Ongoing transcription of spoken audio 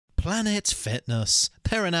Planet Fitness.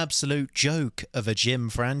 They're an absolute joke of a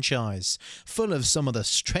gym franchise, full of some of the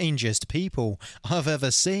strangest people I've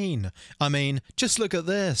ever seen. I mean, just look at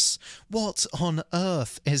this. What on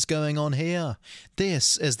earth is going on here?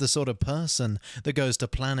 This is the sort of person that goes to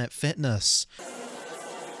Planet Fitness.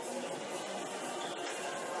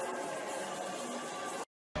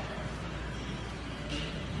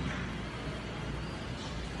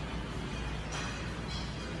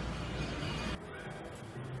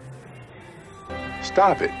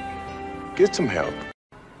 Stop it. Get some help.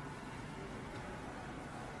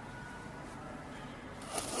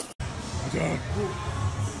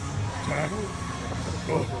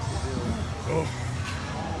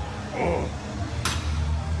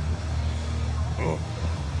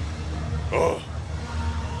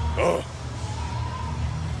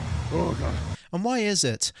 And why is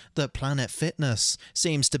it that Planet Fitness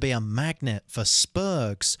seems to be a magnet for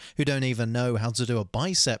spurgs who don't even know how to do a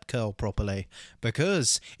bicep curl properly?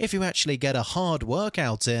 Because if you actually get a hard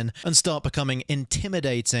workout in and start becoming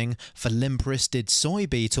intimidating for limp-wristed soy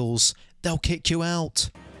beetles, they'll kick you out.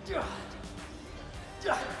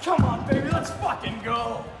 Come on, baby, let's fucking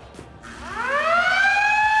go! I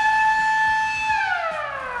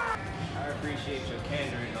appreciate your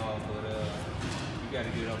candor and all, but you gotta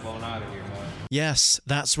get up on out of here, man. Yes,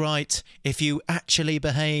 that's right. If you actually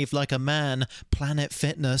behave like a man, Planet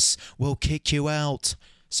Fitness will kick you out.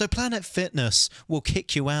 So Planet Fitness will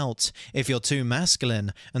kick you out if you're too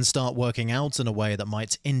masculine and start working out in a way that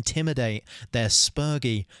might intimidate their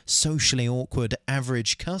spurgy, socially awkward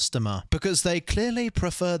average customer, because they clearly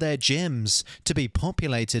prefer their gyms to be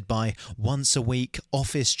populated by once-a-week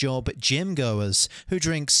office job gym goers who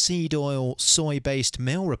drink seed oil, soy-based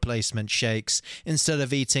meal replacement shakes instead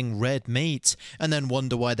of eating red meat, and then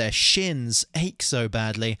wonder why their shins ache so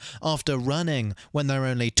badly after running when they're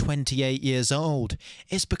only 28 years old.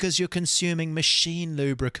 It's because you're consuming machine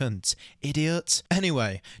lubricant, idiot.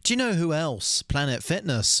 Anyway, do you know who else Planet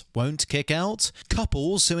Fitness won't kick out?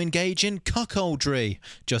 Couples who engage in cuckoldry.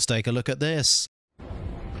 Just take a look at this.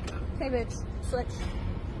 Okay, bitch, switch.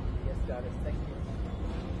 Yes, goddess, thank you.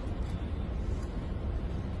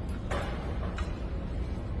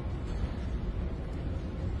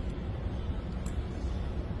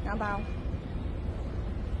 Now bow.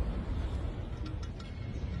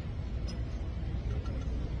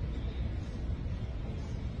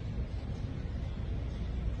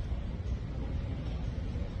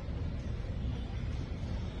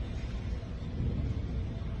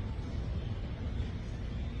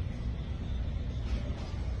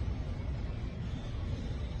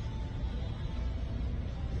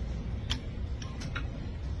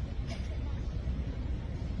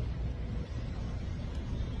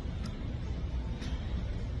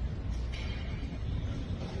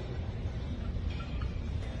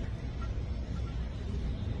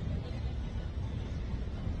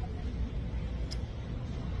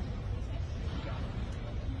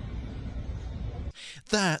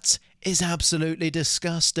 That is absolutely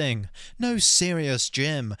disgusting. No serious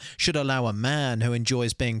gym should allow a man who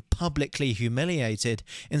enjoys being publicly humiliated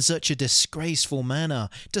in such a disgraceful manner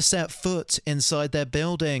to set foot inside their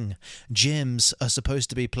building. Gyms are supposed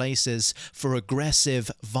to be places for aggressive,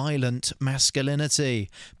 violent masculinity.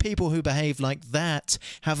 People who behave like that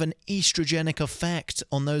have an estrogenic effect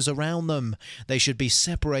on those around them. They should be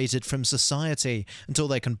separated from society until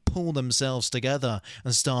they can pull themselves together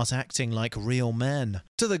and start acting like real men.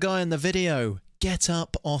 To the guy in the video, get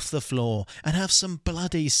up off the floor and have some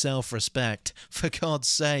bloody self-respect. For God's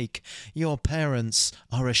sake, your parents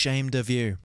are ashamed of you.